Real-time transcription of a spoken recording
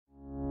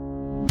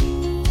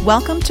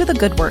Welcome to The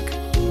Good Work,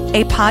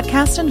 a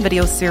podcast and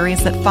video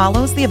series that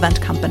follows The Event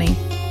Company,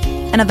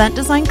 an event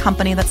design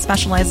company that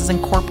specializes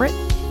in corporate,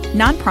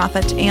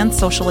 nonprofit, and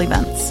social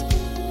events.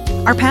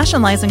 Our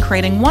passion lies in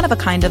creating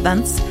one-of-a-kind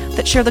events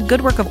that share the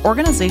good work of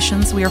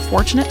organizations we are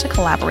fortunate to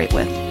collaborate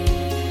with.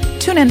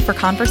 Tune in for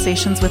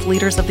conversations with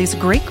leaders of these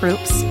great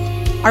groups,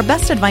 our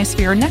best advice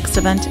for your next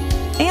event,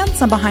 and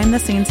some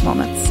behind-the-scenes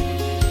moments.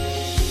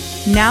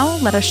 Now,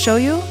 let us show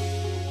you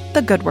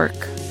the good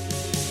work.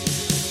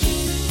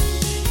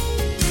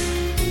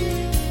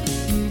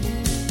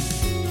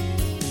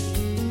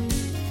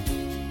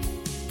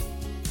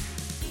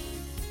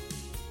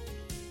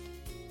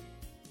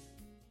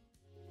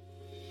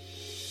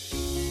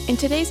 In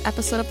today's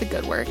episode of The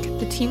Good Work,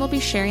 the team will be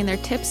sharing their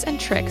tips and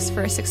tricks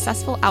for a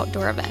successful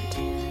outdoor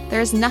event.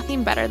 There is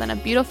nothing better than a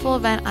beautiful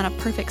event on a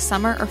perfect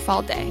summer or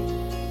fall day,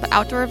 but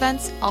outdoor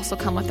events also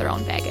come with their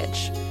own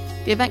baggage.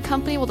 The event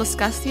company will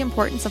discuss the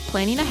importance of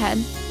planning ahead,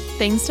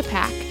 things to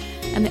pack,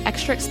 and the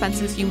extra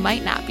expenses you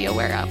might not be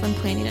aware of when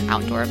planning an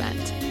outdoor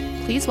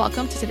event. Please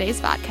welcome to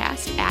today's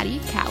podcast, Addie,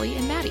 Callie,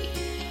 and Maddie.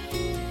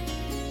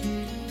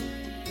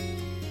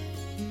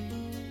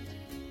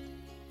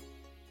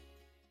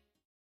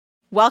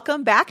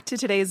 Welcome back to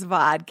today's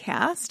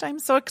vodcast. I'm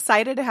so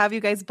excited to have you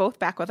guys both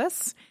back with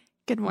us.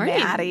 Good morning.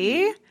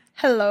 Maddie.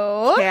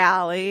 Hello.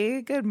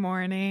 Callie. Good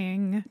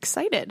morning.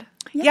 Excited.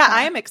 Yeah,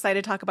 I am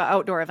excited to talk about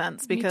outdoor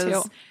events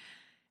because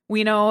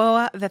we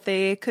know that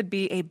they could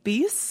be a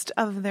beast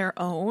of their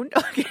own.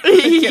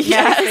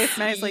 Yes.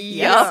 Nice. Like,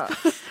 yep.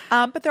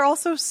 But they're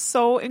also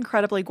so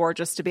incredibly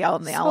gorgeous to be out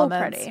in the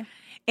elements. Pretty.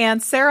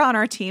 And Sarah on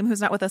our team, who's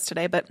not with us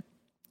today, but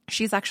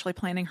she's actually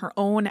planning her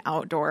own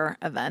outdoor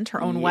event, her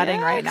own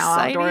wedding right now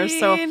outdoors.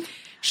 So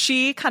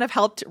she kind of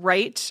helped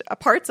write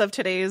parts of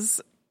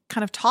today's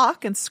kind of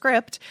talk and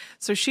script.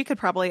 So she could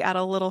probably add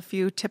a little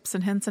few tips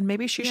and hints, and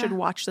maybe she should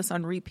watch this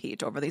on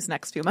repeat over these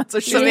next few months.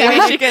 So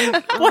maybe she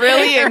can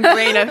really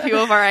ingrain a few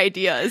of our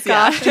ideas.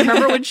 Gosh, do you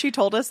remember when she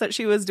told us that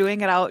she was doing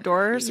it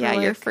outdoors?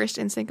 Yeah, your first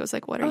instinct was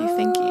like, what are you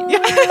thinking?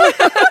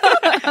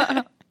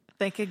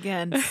 Think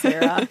again,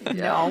 Sarah.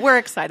 No, we're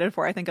excited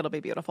for it. I think it'll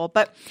be beautiful.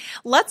 But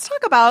let's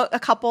talk about a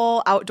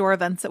couple outdoor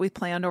events that we've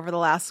planned over the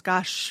last,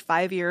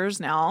 5 years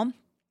now.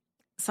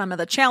 Some of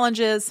the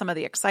challenges, some of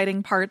the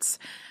exciting parts.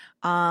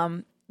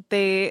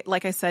 They,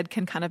 like I said,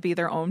 can kind of be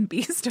their own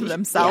beast of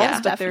themselves,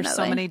 but there's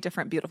so many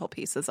different beautiful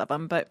pieces of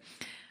them. But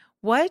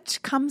what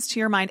comes to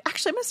your mind?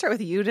 Actually, I'm going to start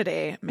with you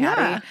today,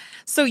 Maddie. Yeah.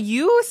 So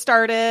you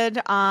started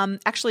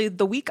actually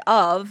the week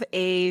of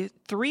a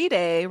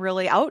 3-day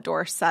really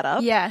outdoor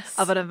setup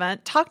of an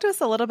event. Talk to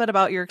us a little bit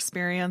about your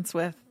experience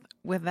with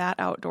that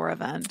outdoor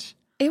event.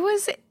 It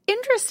was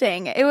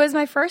interesting. It was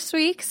my first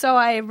week, so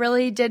I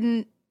really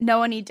didn't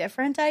know any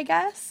different, I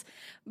guess.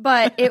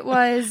 But it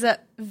was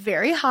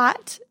very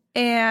hot.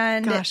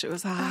 And gosh, it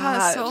was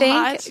hot. So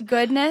thank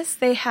goodness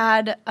they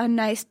had a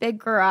nice big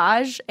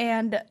garage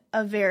and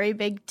a very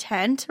big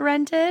tent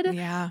rented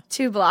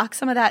to block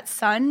some of that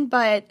sun.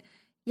 But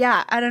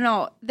yeah, I don't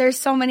know. There's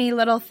so many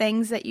little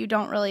things that you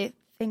don't really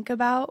think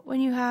about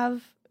when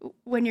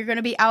you're going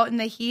to be out in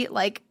the heat,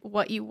 like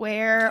what you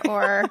wear,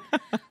 or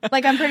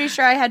like I'm pretty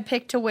sure I had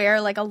picked to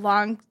wear like a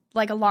long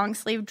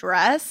sleeve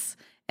dress.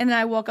 And then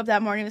I woke up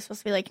that morning, it was supposed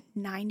to be like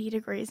 90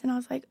 degrees. And I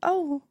was like,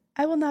 oh,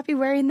 I will not be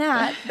wearing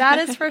that. That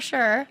is for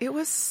sure. It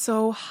was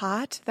so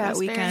hot that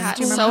weekend. Hot.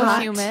 Do you remember So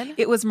that? humid.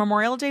 It was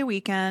Memorial Day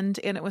weekend,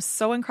 and it was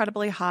so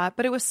incredibly hot,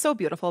 but it was so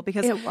beautiful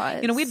because It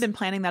was. we'd been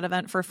planning that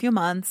event for a few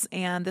months,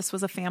 and this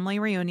was a family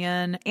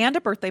reunion and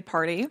a birthday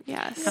party.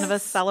 Yes. Kind of a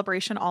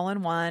celebration all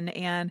in one.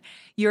 And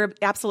you're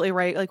absolutely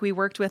right. Like, we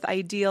worked with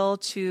Ideal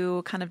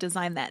to kind of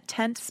design that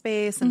tent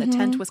space, and the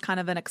tent was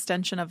kind of an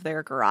extension of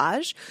their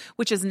garage,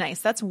 which is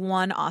nice. That's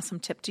one awesome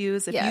tip to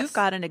use. If you've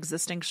got an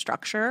existing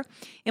structure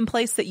in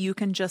place that you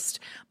can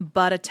just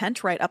butt a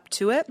tent right up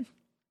to it,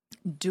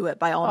 do it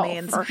by all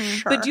means. For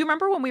sure. But do you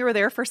remember when we were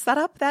there for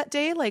setup that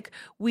day? Like,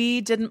 we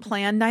didn't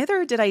plan,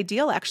 neither did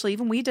Ideal actually.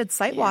 Even we did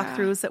site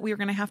walkthroughs that we were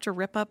going to have to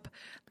rip up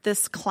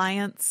this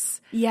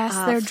client's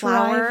their flower.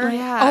 driveway.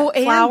 Yeah. Oh,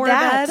 and flower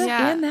that. bed.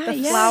 Yeah. And that. The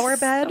yes. flower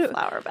bed. The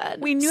flower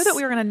bed. We knew that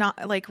we were going to not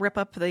rip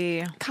up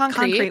the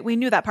concrete. We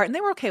knew that part, and they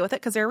were okay with it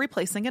because they were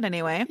replacing it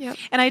anyway. Yep.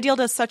 And Ideal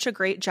does such a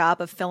great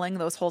job of filling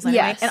those holes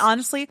anyway. Yes. And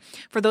honestly,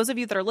 for those of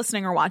you that are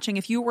listening or watching,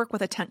 if you work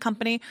with a tent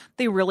company,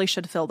 they really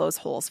should fill those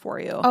holes for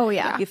you. Oh,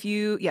 yeah. If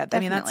you, I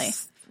mean,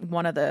 that's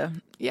one of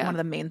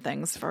the main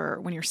things for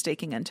when you're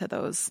staking into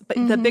those. But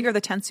the bigger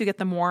the tents you get,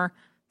 the more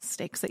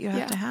stakes that you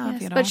have to have.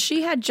 Yes, you know? but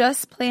she had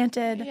just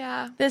planted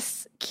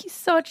this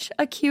such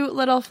a cute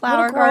little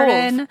flower Little grove,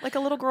 garden. like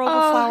a little grove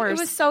of flowers.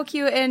 It was so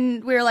cute.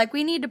 And we were like,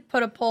 we need to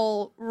put a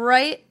pole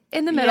right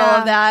in the middle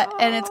of that,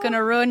 and it's going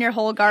to ruin your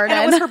whole garden.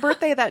 And it was her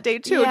birthday that day,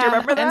 too. Do you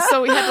remember that? And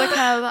so we had like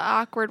kind of the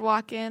awkward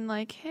walk in,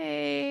 like,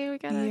 hey, we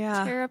got to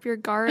tear up your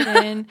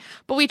garden.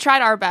 But we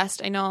tried our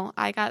best. I know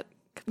I got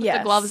the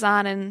gloves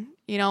on and,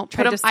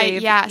 tried to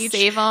save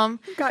save them.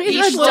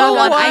 Each little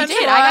one. I one.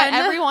 did. I got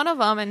every one of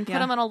them and put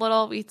them in a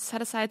little, we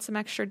set aside some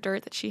extra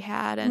dirt that she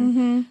had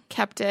and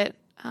kept it,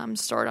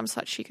 stored them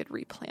so that she could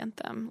replant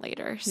them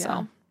later.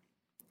 So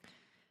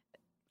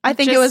I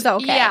think it was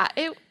okay. Yeah,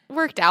 it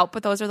worked out,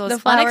 but those are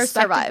those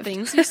unexpected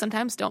things you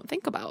sometimes don't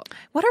think about.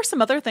 What are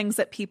some other things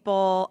that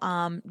people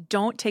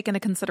don't take into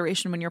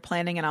consideration when you're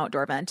planning an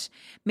outdoor event?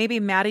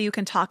 Maybe, Maddie, you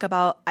can talk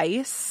about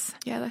ice.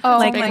 Yeah,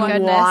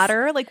 like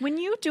water. Like when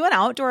you do an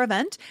outdoor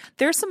event,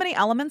 there's so many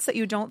elements that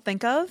you don't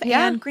think of.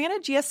 Yeah. And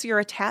granted, yes, you're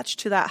attached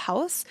to that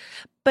house,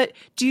 but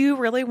do you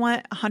really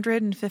want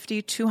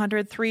 150,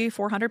 200, 300,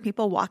 400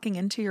 people walking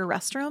into your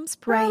restrooms?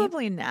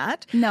 Probably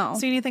not. No.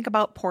 So you need to think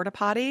about porta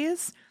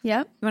potties.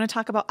 Yep. You want to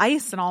talk about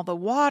ice and all the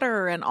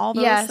water and all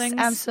those things?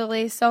 Yes,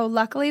 absolutely. So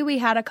luckily we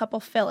had a couple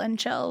fill-in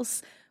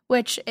chills,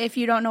 which if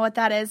you don't know what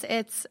that is,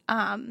 it's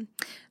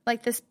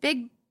like this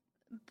big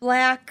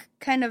black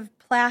kind of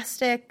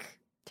plastic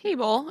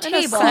table.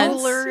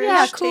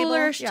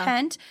 Coolerish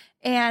tent.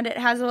 And it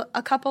has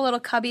a couple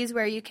little cubbies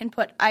where you can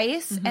put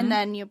ice and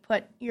then you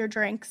put your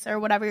drinks or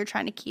whatever you're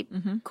trying to keep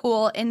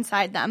cool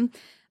inside them.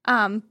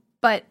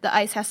 But the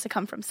ice has to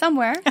come from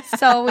somewhere.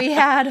 So we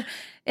had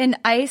an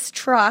ice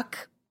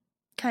truck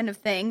kind of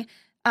thing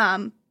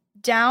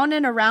down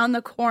and around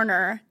the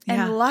corner.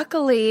 Yeah. And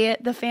luckily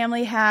the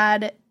family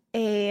had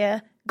a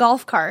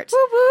golf cart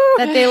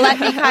that they let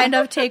me kind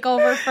of take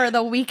over for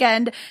the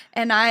weekend.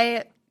 And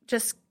I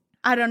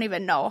don't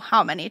even know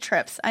how many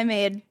trips I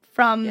made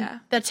from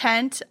the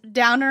tent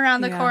down around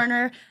the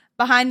corner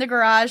behind the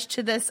garage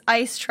to this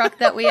ice truck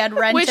that we had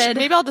rented. Which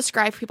maybe I'll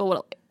describe for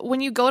people.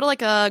 When you go to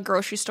like a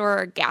grocery store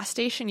or a gas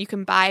station, you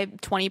can buy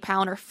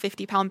 20-pound or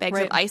 50-pound bags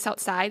of ice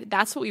outside.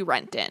 That's what we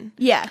rent in.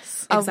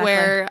 Yes. Exactly.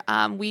 Where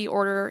we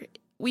order...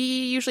 We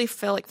usually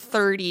fill like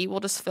 30. We'll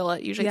just fill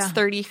it. Usually it's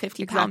 30,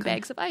 50-pound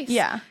bags of ice.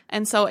 Yeah.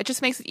 And so it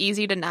just makes it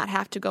easy to not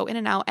have to go in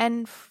and out.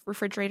 And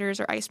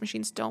refrigerators or ice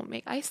machines don't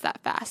make ice that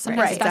fast.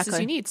 Sometimes as fast as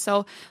you need.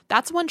 So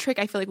that's one trick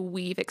I feel like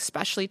we've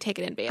especially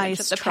taken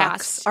advantage of the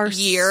past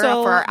year for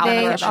our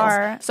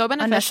outdoor events. So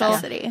beneficial.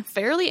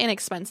 Fairly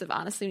inexpensive,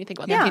 honestly, when you think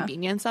about the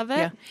convenience of it.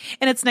 Yeah.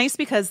 And it's nice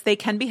because they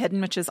can be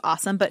hidden, which is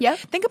awesome. But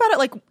think about it,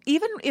 like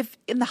even if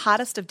in the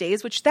hottest of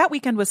days, which that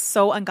weekend was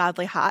so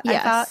ungodly hot, I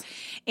thought.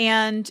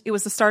 And it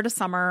was the start of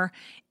summer,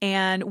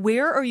 and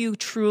where are you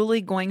truly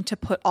going to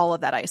put all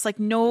of that ice? Like,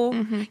 no,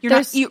 you're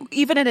not.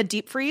 Even in a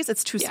deep freeze,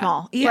 it's too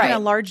small. Even in a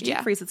large deep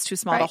freeze, it's too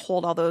small to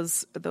hold all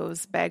those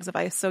bags of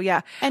ice. So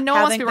and no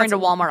one wants to be running to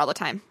Walmart all the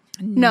time.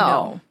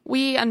 No.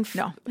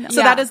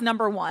 So that is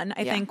number one.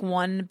 I think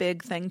one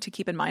big thing to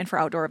keep in mind for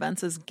outdoor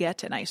events is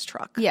get an ice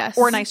truck,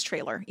 or an ice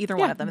trailer. Either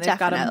one of them. They've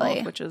got them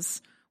both,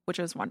 which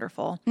is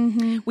wonderful.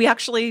 We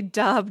actually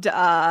dubbed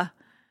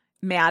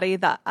Maddie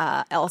the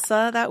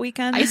Elsa that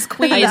weekend. Ice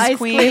Queen. Ice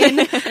Queen.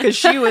 Because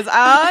she was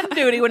on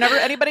duty. Whenever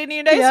anybody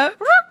needed ice,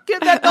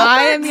 get that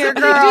I am your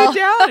girl.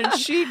 Down, and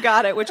she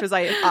got it, which was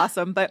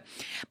awesome. But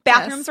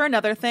bathrooms are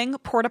another thing.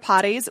 Porta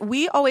potties.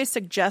 We always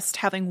suggest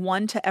having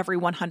one to every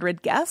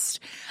 100 guests.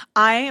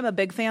 I am a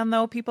big fan,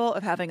 though, people,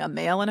 of having a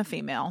male and a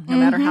female, no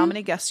matter how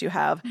many guests you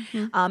have,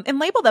 and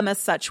label them as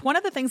such. One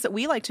of the things that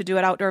we like to do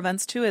at outdoor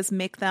events, too, is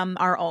make them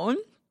our own.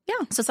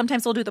 Yeah. So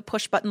sometimes we'll do the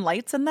push button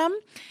lights in them,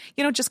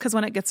 just because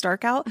when it gets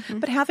dark out,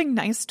 but having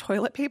nice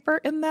toilet paper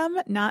in them,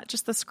 not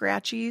just the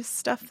scratchy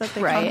stuff that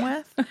they come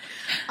with.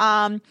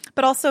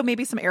 But also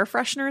maybe some air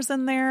fresheners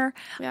in there.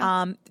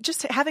 Yeah.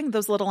 Just having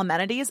those little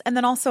amenities, and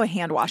then also a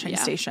hand washing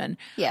station.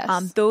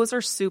 Yes. Those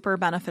are super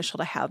beneficial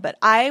to have. But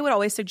I would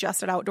always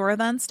suggest at outdoor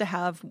events to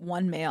have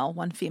one male,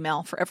 one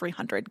female for every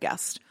 100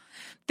 guests.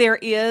 There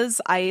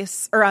is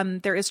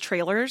there is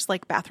trailers,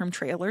 like bathroom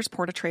trailers,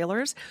 porta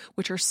trailers,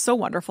 which are so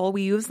wonderful.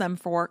 We use them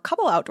for a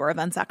couple outdoor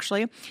events,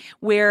 actually,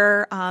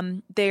 where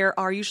there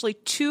are usually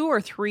 2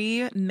 or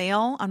 3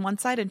 male on one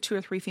side and 2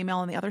 or 3 female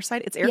on the other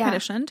side. It's air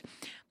conditioned,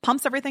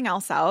 pumps everything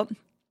else out.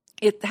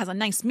 It has a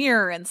nice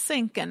mirror and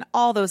sink and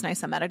all those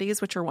nice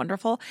amenities, which are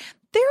wonderful.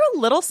 They're a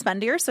little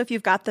spendier, so if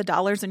you've got the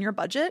dollars in your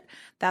budget,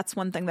 that's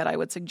one thing that I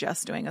would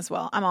suggest doing as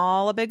well. I'm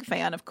all a big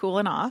fan of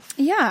cooling off.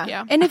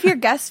 Yeah. And if your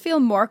guests feel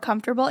more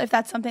comfortable, if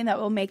that's something that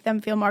will make them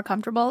feel more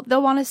comfortable,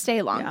 they'll want to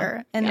stay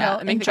longer and they'll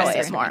enjoy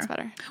it more.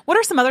 Better. What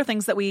are some other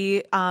things that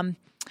we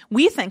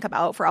think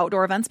about for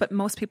outdoor events, but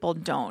most people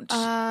don't?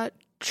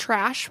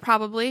 Trash,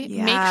 probably.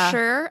 Make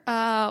sure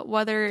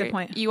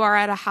whether you are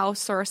at a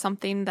house or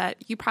something that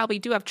you probably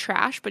do have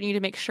trash, but you need to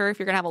make sure if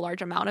you're going to have a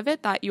large amount of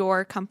it that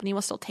your company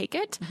will still take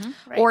it,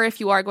 or if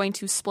you are going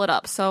to split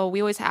up. So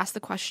we always ask the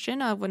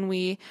question of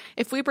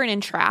if we bring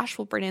in trash,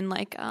 we'll bring in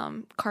like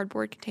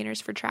cardboard containers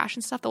for trash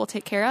and stuff that we'll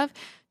take care of.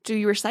 Do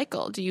you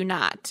recycle? Do you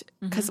not?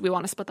 Because we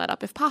want to split that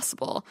up if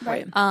possible.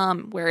 Right.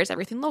 Where is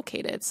everything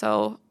located?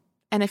 So,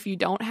 and if you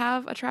don't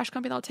have a trash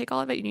company that'll take all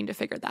of it, you need to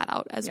figure that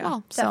out as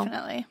well.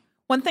 Definitely.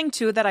 One thing,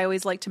 too, that I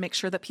always like to make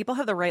sure that people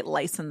have the right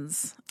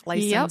license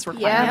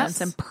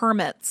requirements and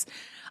permits.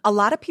 A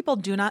lot of people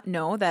do not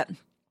know that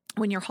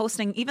when you're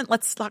hosting, even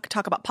let's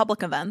talk about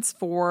public events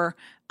for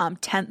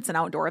tents and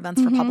outdoor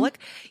events for public.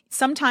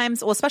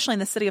 Sometimes, well, especially in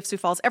the city of Sioux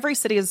Falls, every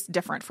city is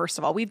different, first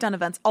of all. We've done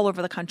events all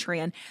over the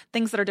country, and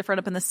things that are different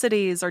up in the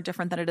cities are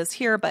different than it is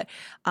here. But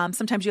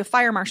sometimes you have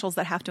fire marshals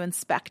that have to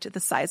inspect the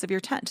size of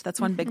your tent.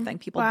 That's one big thing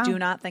people do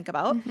not think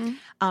about.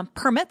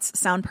 Permits,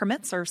 sound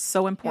permits are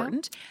so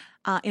important.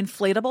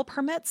 inflatable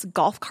permits,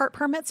 golf cart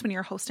permits when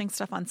you're hosting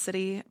stuff on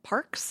city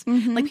parks.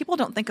 Like people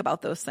don't think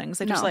about those things.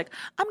 They just like,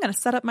 I'm going to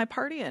set up my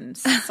party and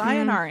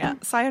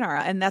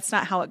sayonara. And that's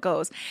not how it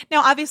goes.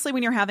 Now, obviously,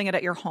 when you're having it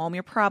at your home,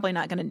 you're probably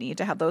not going to need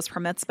to have those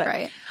permits.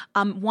 But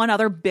one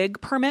other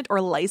big permit or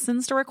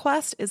license to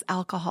request is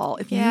alcohol.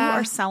 If you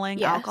are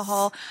selling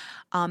alcohol,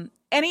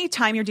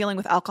 anytime you're dealing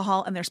with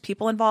alcohol and there's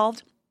people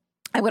involved,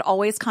 I would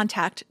always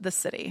contact the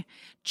city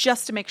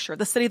just to make sure,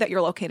 the city that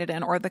you're located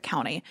in or the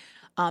county.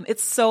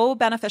 It's so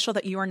beneficial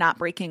that you are not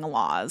breaking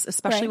laws,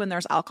 especially when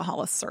there's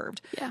alcohol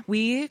served. Yeah.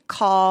 We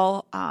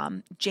call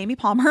Jamie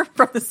Palmer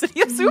from the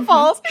city of Sioux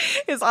Falls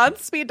is on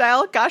speed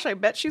dial. Gosh, I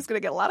bet she's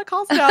going to get a lot of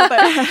calls now.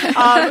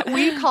 But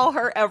we call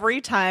her every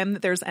time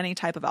that there's any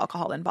type of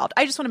alcohol involved.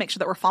 I just want to make sure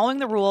that we're following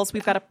the rules.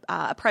 We've got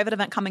a private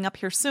event coming up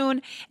here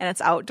soon, and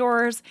it's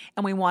outdoors,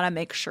 and we want to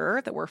make sure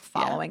that we're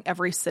following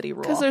every city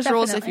rule. Because there's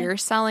rules if you're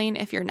selling,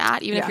 if you're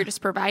not, even if you're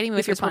just providing.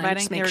 If you're providing,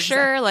 just make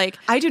sure. Like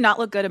I do not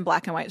look good in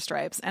black and white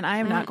stripes, and I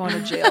am not going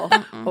to jail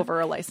over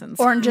a license.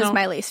 Orange is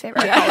my least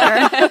favorite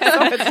color.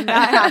 So it's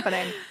not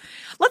happening.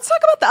 Let's talk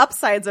about the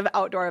upsides of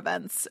outdoor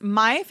events.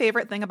 My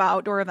favorite thing about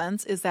outdoor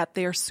events is that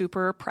they're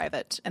super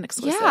private and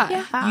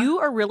exclusive. You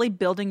are really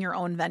building your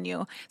own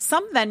venue.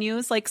 Some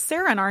venues, like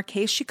Sarah in our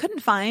case, she couldn't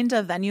find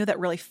a venue that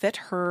really fit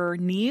her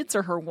needs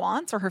or her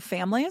wants or her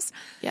family's.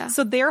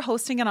 So they're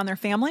hosting it on their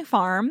family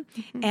farm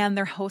and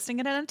they're hosting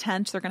it in a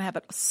tent. They're going to have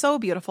it so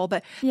beautiful.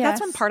 But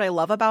that's one part I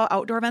love about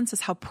outdoor events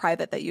is how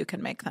private that you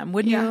can make them.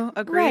 Wouldn't you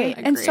agree? Right.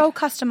 And so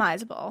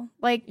customizable.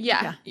 Like,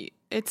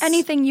 it's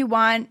anything you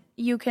want.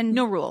 You can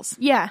no rules.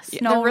 Yes,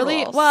 no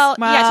really rules. Well,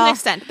 to an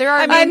extent, there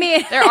are. I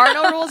mean, there are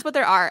no rules, but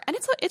there are, and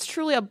it's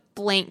truly a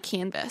blank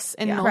canvas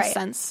in no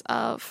sense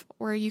of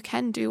where you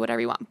can do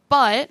whatever you want.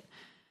 But,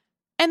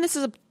 and this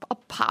is a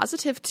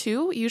positive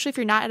too. Usually, if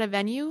you're not at a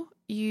venue,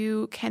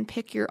 you can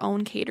pick your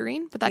own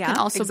catering, but that can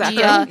also be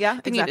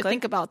you need to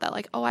think about that.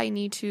 Like, I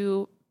need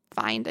to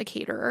find a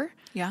caterer.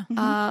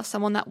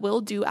 Someone that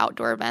will do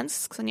outdoor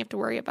events, because then you have to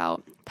worry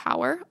about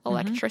power,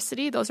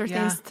 electricity. Those are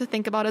things to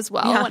think about as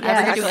well.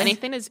 Whenever you do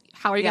anything, is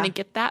how are you going to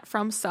get that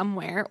from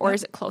somewhere, or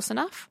is it close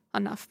enough?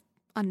 Enough.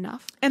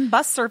 And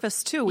bus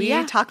service too.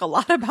 We talk a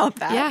lot about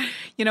that.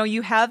 You know,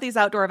 you have these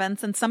outdoor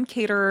events and some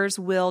caterers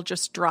will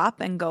just drop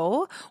and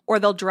go, or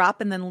they'll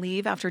drop and then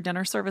leave after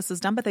dinner service is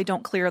done, but they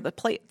don't clear the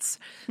plates.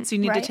 So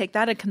you need to take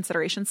that into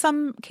consideration.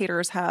 Some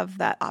caterers have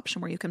that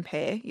option where you can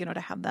pay, to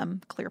have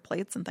them clear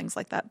plates and things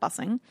like that,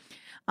 busing.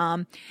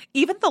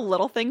 Even the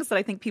little things that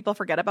I think people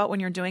forget about when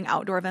you're doing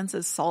outdoor events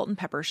is salt and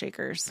pepper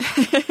shakers.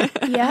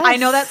 I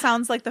know that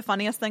sounds like the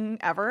funniest thing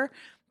ever,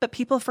 but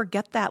people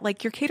forget that.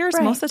 Like your caterers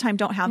most of the time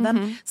don't have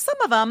them.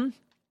 Some of them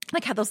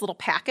like have those little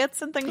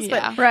packets and things,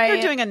 but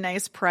you're doing a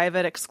nice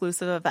private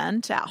exclusive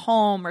event at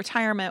home,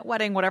 retirement,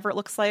 wedding, whatever it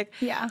looks like.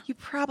 You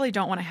probably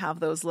don't want to have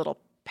those little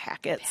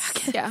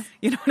packets.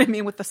 You know what I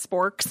mean? With the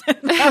sporks. You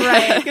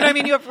know what I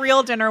mean? You have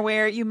real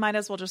dinnerware. You might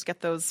as well just get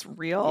those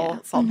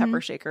real salt and pepper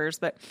shakers.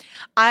 But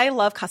I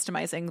love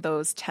customizing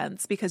those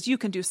tents because you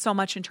can do so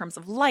much in terms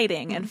of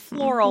lighting and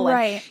floral.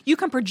 And you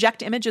can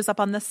project images up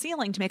on the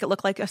ceiling to make it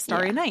look like a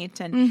starry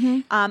night.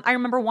 And I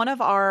remember one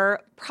of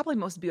our probably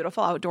most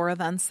beautiful outdoor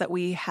events that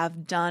we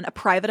have done, a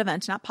private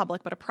event, not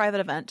public, but a private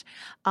event,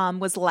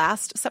 was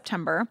last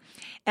September.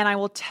 And I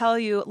will tell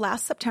you,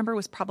 last September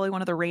was probably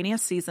one of the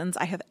rainiest seasons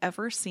I have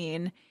ever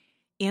seen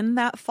in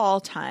that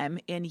fall time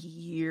in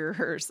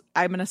years.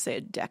 I'm going to say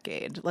a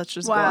decade. Let's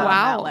just go on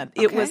that length.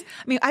 It was,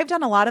 I've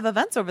done a lot of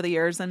events over the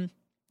years, and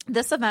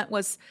this event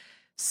was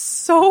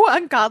so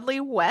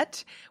ungodly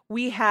wet.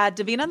 We had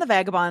Davina and the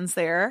Vagabonds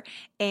there,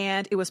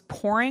 and it was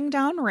pouring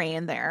down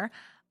rain there.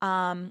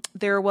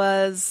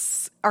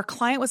 Our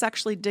client was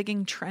actually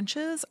digging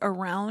trenches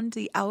around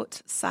the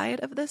outside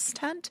of this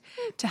tent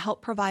to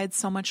help provide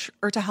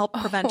to help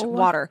prevent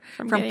water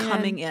from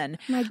coming in.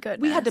 My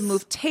goodness. We had to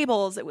move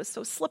tables. It was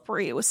so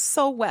slippery. It was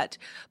so wet.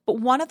 But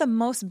one of the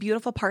most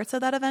beautiful parts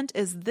of that event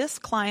is this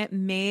client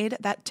made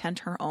that tent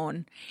her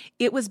own.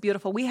 It was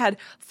beautiful. We had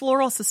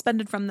floral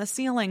suspended from the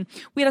ceiling.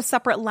 We had a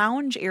separate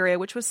lounge area,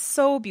 which was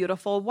so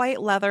beautiful,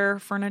 white leather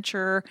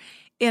furniture.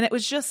 And it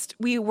was just,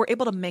 we were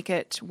able to make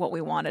it what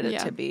we wanted it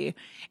to be.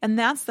 And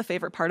that's the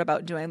favorite part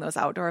about doing those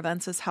outdoor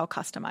events is how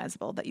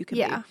customizable that you can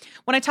be.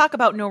 When I talk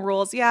about no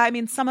rules,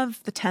 some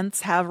of the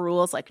tents have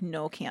rules like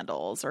no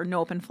candles or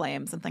no open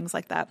flames and things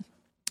like that.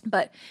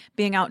 But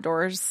being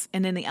outdoors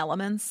and in the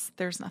elements,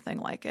 there's nothing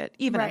like it,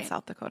 even in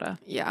South Dakota.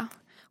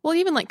 Well,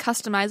 even like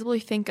customizable,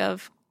 you think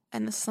of,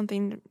 and this is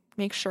something to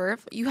make sure,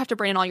 you have to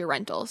bring in all your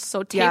rentals.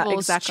 So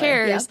tables,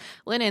 chairs,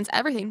 linens,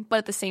 everything. But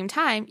at the same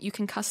time, you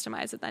can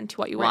customize it then to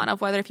what you want,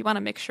 of whether if you want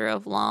a mixture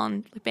of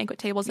long banquet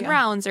tables and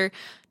rounds or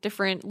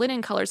different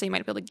linen colors that you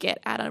might be able to get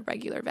at a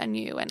regular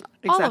venue and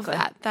all of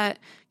that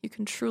you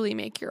can truly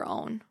make your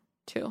own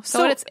too.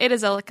 So it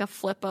is like a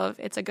flip of,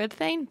 it's a good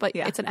thing, but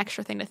it's an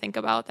extra thing to think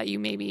about that you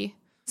maybe...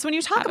 So when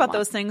you talk about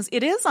those things,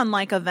 it is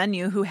unlike a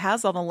venue who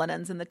has all the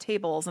linens and the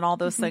tables and all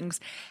those things.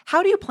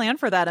 How do you plan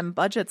for that in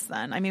budgets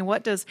then? I mean,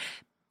 what does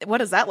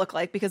that look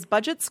like? Because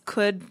budgets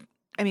could,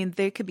 I mean,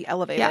 they could be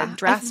elevated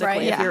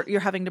drastically if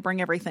you're having to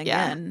bring everything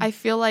in. I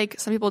feel like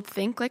some people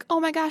think like, oh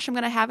my gosh, I'm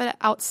going to have it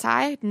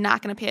outside,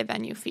 not going to pay a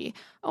venue fee.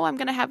 Oh, I'm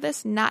going to have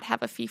this, not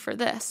have a fee for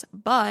this.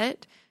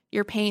 But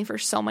you're paying for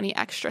so many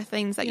extra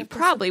things that you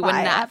probably would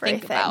not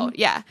think about.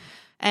 Yeah.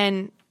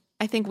 And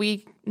I think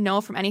we know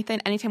from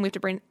anytime we have to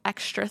bring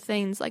extra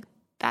things, like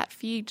that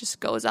fee just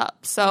goes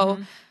up. So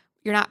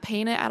you're not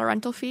paying it at a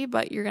rental fee,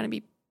 but you're going to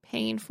be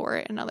paying for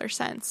it in another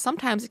sense.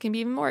 Sometimes it can be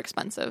even more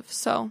expensive.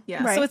 So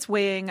so it's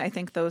weighing, I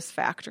think, those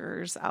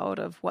factors out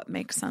of what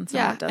makes sense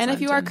and what doesn't. And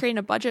if you are creating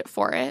a budget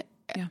for it,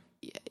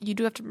 you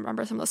do have to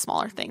remember some of the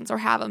smaller things or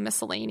have a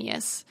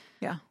miscellaneous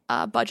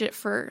budget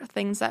for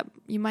things that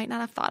you might not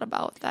have thought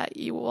about that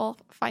you will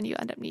find you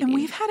end up needing. And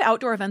we've had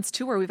outdoor events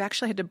too where we've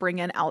actually had to bring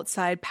in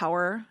outside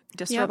power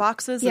distro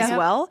boxes as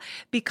well,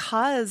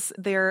 because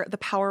the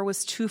power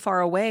was too far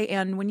away.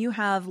 And when you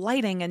have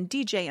lighting and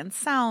DJ and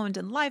sound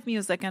and live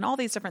music and all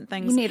these different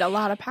things, you need a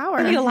lot of power.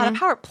 You need a lot of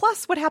power.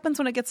 Plus, what happens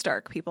when it gets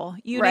dark, people?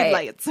 You need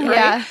lights, right?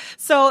 Yeah.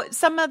 So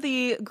some of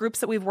the groups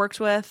that we've worked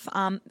with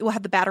will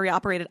have the battery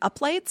operated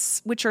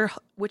uplights,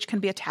 which can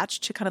be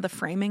attached to kind of the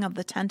framing of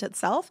the tent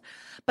itself.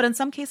 But in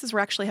some cases, we're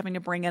actually having to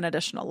bring in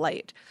additional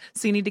light.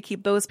 So you need to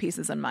keep those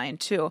pieces in mind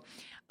too.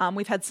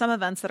 We've had some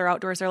events that are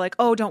outdoors. They're like,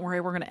 oh, don't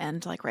worry, we're going to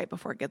end like right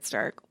before it gets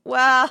dark.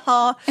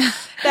 Well,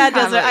 that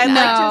doesn't, I'd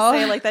like to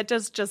say like that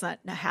just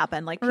doesn't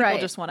happen. Like people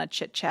just want to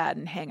chit chat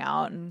and hang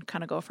out and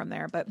kind of go from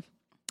there. But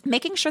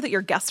making sure that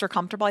your guests are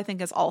comfortable, I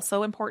think, is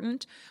also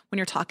important when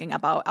you're talking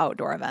about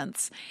outdoor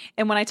events.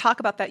 And when I talk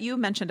about that, you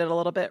mentioned it a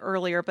little bit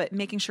earlier, but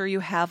making sure you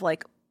have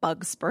like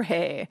bug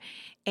spray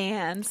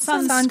and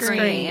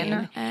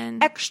sunscreen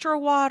and extra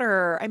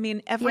water. I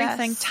mean,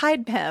 everything,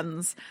 Tide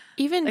pens.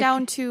 Even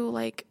down to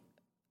like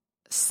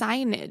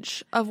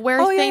signage of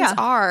where things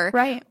are.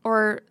 Right.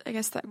 Or I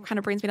guess that kind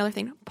of brings me another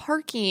thing.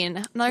 Parking.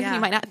 Another thing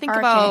you might not think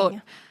about.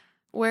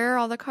 Where are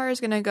all the cars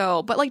going to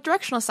go? But like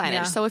directional signage.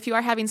 Yeah. So if you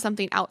are having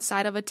something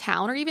outside of a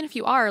town, or even if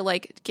you are,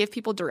 like give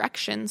people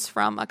directions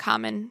from a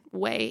common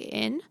way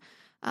in,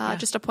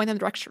 just to point them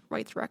the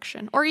right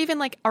direction. Or even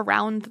like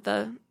around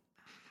the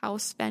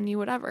house, venue,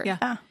 whatever.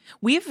 Yeah.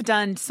 We've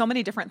done so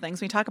many different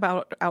things. When we talk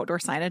about outdoor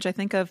signage, I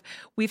think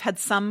we've had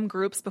some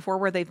groups before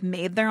where they've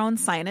made their own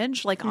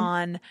signage, like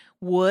on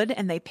wood,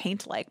 and they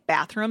paint like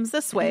bathrooms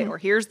this way, or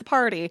here's the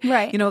party.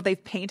 Right. You know,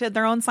 they've painted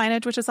their own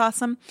signage, which is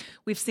awesome.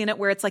 We've seen it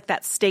where it's like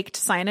that staked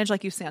signage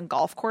like you see on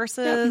golf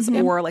courses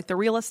or like the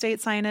real estate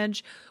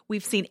signage.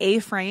 We've seen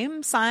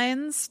A-frame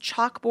signs,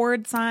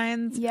 chalkboard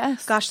signs.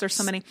 Yes. Gosh, there's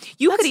so many.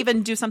 You could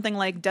even do something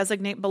like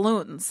designate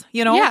balloons,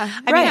 you know? Yeah.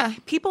 I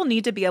mean, people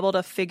need to be able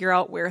to figure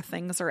out where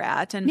things are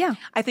at. And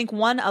I think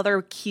one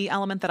other key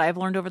element that I've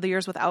learned over the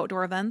years with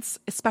outdoor events,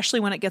 especially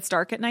when it gets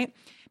dark at night,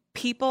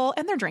 people,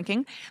 and they're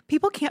drinking,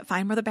 people can't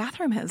find where the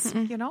bathroom is,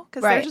 you know,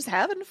 because they're just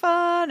having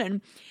fun.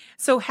 And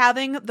so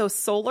having those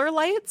solar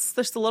lights,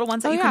 there's the little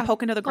ones that you can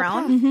poke into the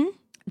ground.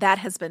 That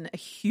has been a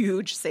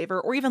huge saver,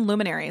 or even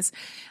luminaries.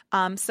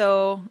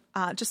 So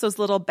just those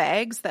little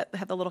bags that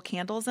have the little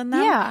candles in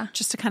them,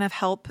 just to kind of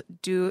help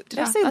do. Did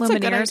I say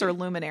luminaires or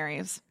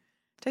luminaries?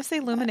 Did I say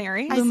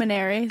luminaries?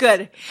 Luminaries.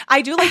 Good.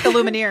 I do like the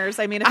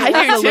luminaires. I mean, if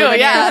I do too.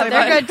 Yeah,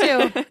 they're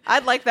good too.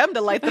 I'd like them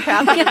to light the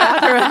path in the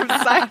bathroom.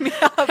 Sign me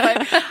up.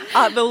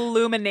 But the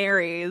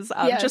luminaries,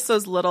 just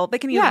those little, they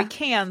can either be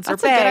cans or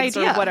bags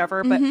or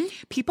whatever, but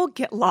people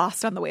get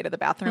lost on the way to the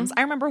bathrooms.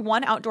 I remember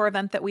one outdoor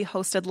event that we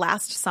hosted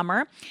last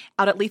summer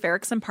out at Leif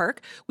Erikson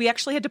Park. We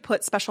actually had to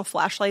put special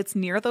flashlights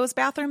near those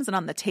bathrooms and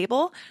on the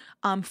table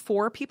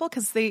for people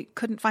because they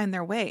couldn't find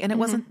their way, and it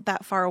wasn't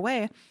that far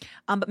away.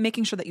 But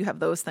making sure that you have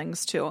those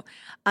things too.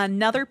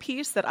 Another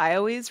piece that I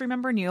always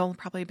remember, and you'll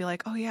probably be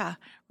like, oh yeah,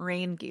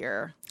 rain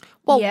gear.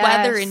 Well,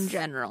 weather in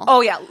general. Oh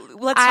yeah,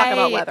 let's talk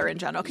about weather in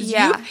general. Because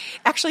you,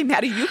 actually,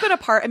 Maddie, you've been a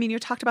part, I mean, you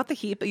talked about the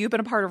heat, but you've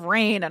been a part of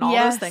rain and all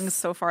those things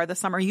so far this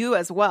summer. You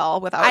as well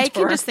with outdoor. I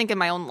can just think in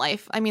my own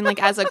life. I mean,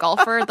 like as a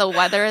golfer, the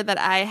weather that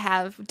I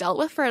have dealt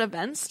with for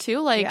events too,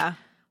 like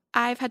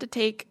I've had to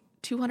take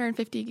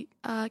 250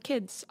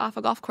 kids off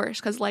a golf course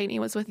because lightning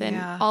was within.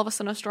 All of a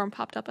sudden, a storm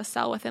popped up a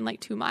cell within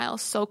like 2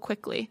 miles so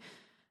quickly,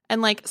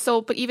 and like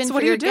so. But even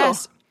for your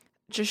guests,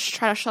 just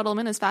try to shuttle them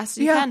in as fast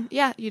as you can.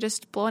 Yeah, you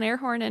just blow an air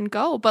horn and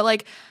go. But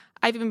like,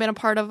 I've even been a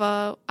part of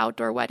a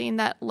outdoor wedding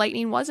that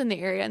lightning was in the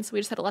area, and so we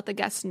just had to let the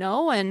guests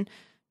know, and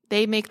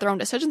they make their own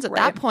decisions at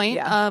that point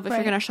of if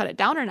you're going to shut it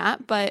down or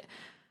not. But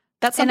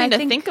that's something to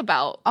think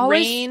about.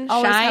 Rain,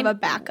 always shine, have a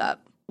backup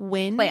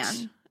wind.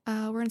 Plan.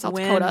 We're in South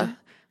Dakota.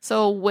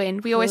 So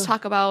wind, we always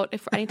talk about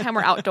if anytime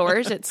we're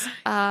outdoors, it's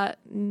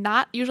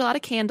not usually a lot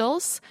of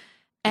candles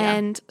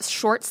and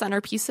short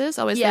centerpieces.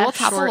 Always they will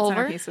topple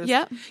over.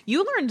 Yeah,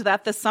 you learned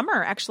that this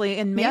summer actually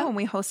in May when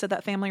we hosted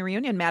that family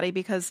reunion, Maddie,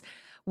 because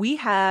we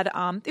had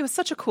it was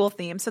such a cool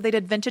theme. So they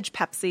did vintage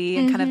Pepsi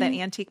and kind of that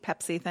antique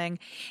Pepsi thing,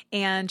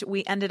 and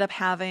we ended up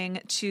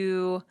having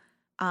to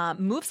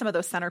move some of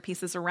those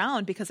centerpieces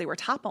around because they were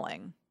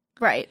toppling.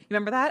 Right. You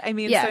remember that? I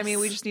mean, so I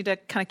mean, we just need to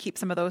kind of keep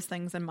some of those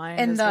things in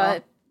mind as well.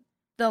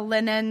 The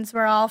linens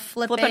were all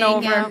flipping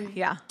over,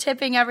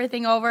 tipping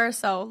everything over.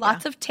 So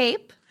lots of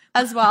tape.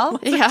 as well.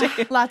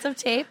 Lots of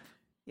tape.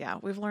 Yeah,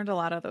 we've learned a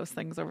lot of those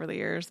things over the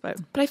years, but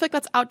I feel like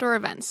that's outdoor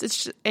events.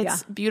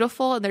 It's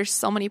beautiful, and there's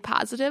so many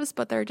positives,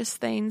 but they're just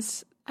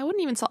things. I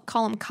wouldn't even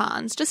call them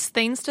cons, just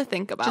things to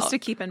think about, just to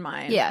keep in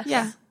mind.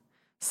 Yeah.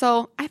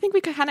 So I think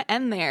we could kind of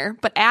end there.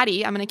 But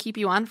Addie, I'm going to keep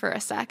you on for a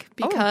sec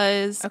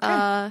because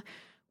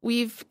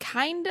we've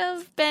kind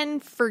of been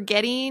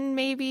forgetting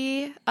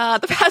maybe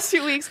the past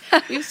few weeks.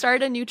 We've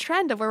started a new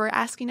trend of where we're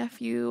asking a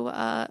few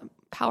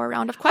power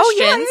round of questions.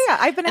 Oh, yeah.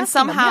 I've been asking and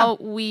somehow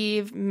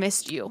we've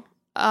missed you.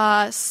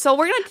 So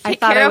we're going to take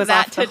care of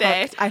that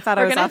today. I thought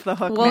I was off the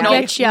hook. We'll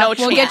get you.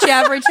 We'll get you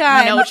every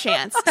time. No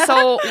chance.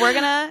 So we're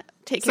going to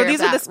take care of that. So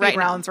these are the speed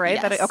rounds, right?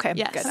 Yes. Okay,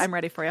 good. I'm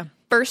ready for you.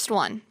 First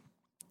one.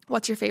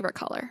 What's your favorite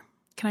color?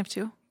 Can I have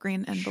two?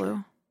 Green and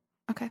blue.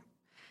 Okay.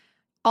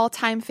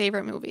 All-time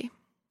favorite movie?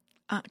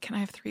 Can I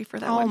have three for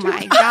that one? Oh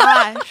my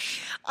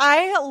gosh.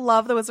 I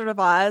love The Wizard of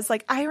Oz.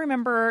 Like, I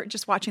remember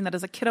just watching that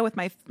as a kiddo with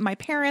my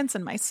parents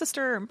and my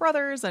sister and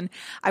brothers, and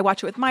I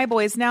watch it with my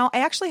boys now. I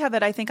actually have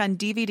it, I think, on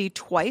DVD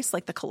twice,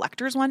 like the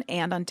collector's one,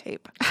 and on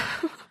tape.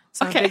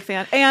 So I'm a big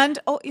fan. And,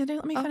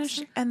 let me finish.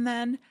 Sure. And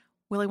then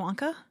Willy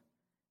Wonka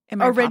and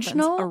Mary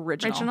Original?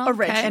 Poppins.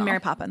 Okay. And Mary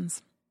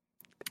Poppins.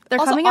 They're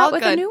Also coming out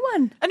with good. a new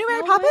one. A new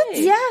Mary Poppins?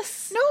 Way.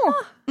 Yes. No.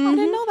 I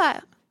didn't know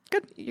that.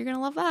 Good. You're going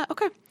to love that.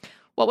 Okay.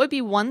 What would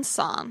be one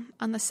song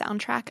on the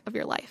soundtrack of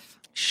your life?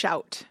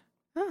 Shout.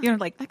 Oh,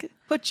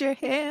 put your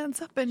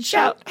hands up and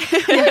shout.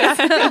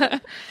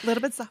 A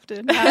little bit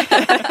softer.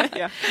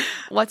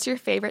 What's your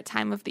favorite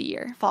time of the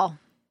year? Fall.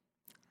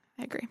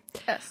 I agree.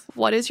 Yes.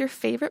 What is your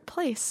favorite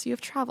place you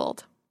have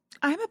traveled?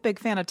 I'm a big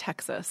fan of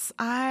Texas.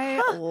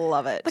 I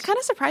love it. That kind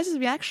of surprises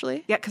me,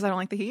 actually. Yeah, because I don't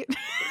like the heat.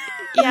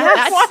 Yeah,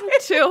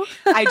 that's too.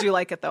 I do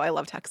like it, though. I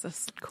love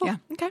Texas. Cool. Yeah.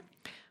 Okay.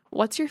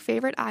 What's your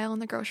favorite aisle in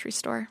the grocery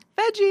store?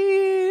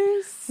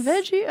 Veggies.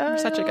 Veggie aisle. You're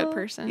such a good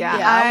person. Yeah,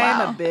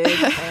 I'm a big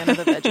fan of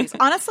the veggies.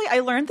 Honestly, I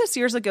learned this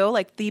years ago,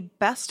 like the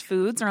best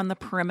foods are on the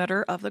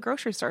perimeter of the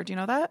grocery store. Do you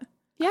know that?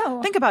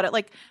 Yeah. Think about it.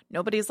 Like,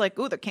 nobody's like,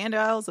 ooh, the candy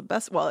aisle is the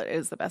best. Well, it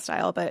is the best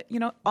aisle, but,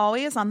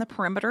 always on the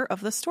perimeter of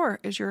the store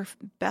is your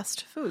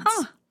best foods.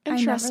 Huh.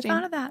 Interesting. I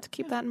never thought of that.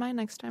 Keep that in mind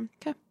next time.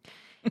 Okay.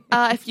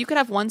 If you could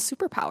have one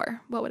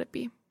superpower, what would it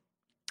be?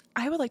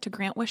 I would like to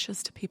grant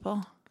wishes to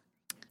people.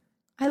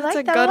 That's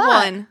a good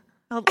one.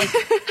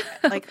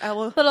 I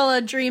will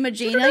little dream a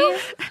genie.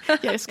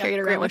 Just carry it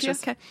around with you.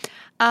 Okay.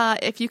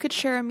 If you could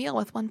share a meal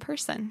with one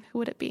person, who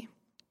would it be?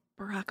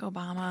 Barack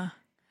Obama.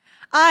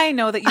 I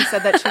know that you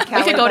said that too,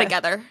 Callie. We could go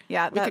together.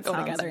 Yeah, we could go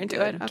together and do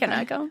it. Okay. Can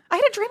I go? I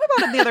had a dream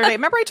about him the other day.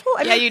 Remember I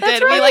told? Yeah, you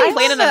did. Right. We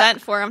played an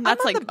event for him.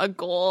 That's a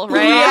goal,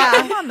 right? Yeah,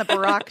 I'm on the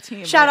Barack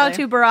team. Shout out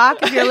to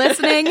Barack if you're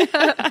listening.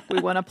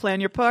 We want to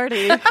plan your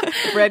party.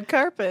 Red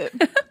carpet.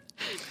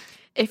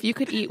 If you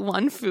could eat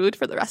one food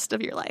for the rest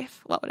of your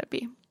life, what would it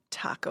be?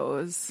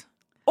 Tacos.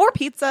 Or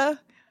pizza.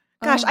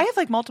 Gosh, I have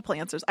like multiple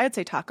answers. I'd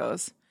say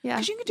tacos. Yeah.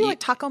 Because you can do like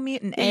taco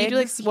meat and eggs. You do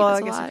like well,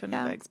 I guess you couldn't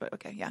have eggs, but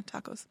okay. Yeah,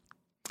 tacos.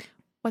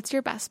 What's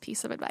your best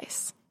piece of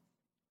advice?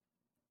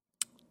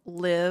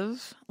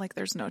 Live like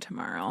there's no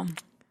tomorrow.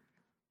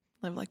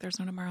 Live like there's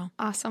no tomorrow.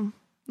 Awesome.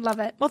 Love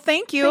it. Well,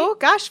 thank you.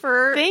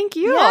 Thank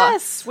you.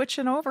 Yes.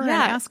 Switching over and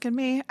asking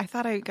me. I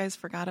thought you guys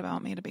forgot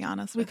about me, to be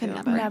honest with you. We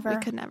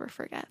could never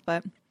forget.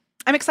 But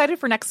I'm excited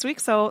for next week,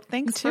 so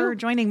thanks for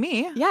joining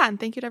me. Yeah, and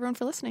thank you to everyone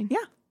for listening. Yeah.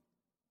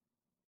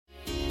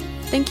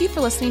 Thank you for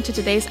listening to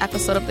today's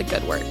episode of The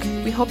Good Work.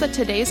 We hope that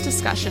today's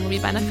discussion will be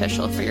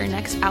beneficial for your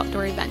next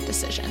outdoor event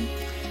decision.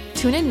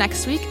 Tune in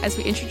next week as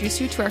we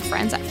introduce you to our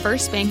friends at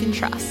First Bank and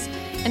Trust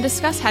and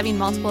discuss having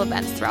multiple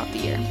events throughout the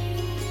year.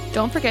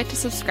 Don't forget to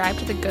subscribe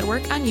to The Good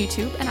Work on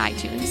YouTube and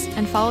iTunes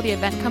and follow the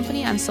event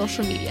company on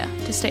social media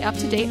to stay up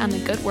to date on the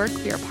good work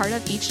we are part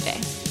of each day.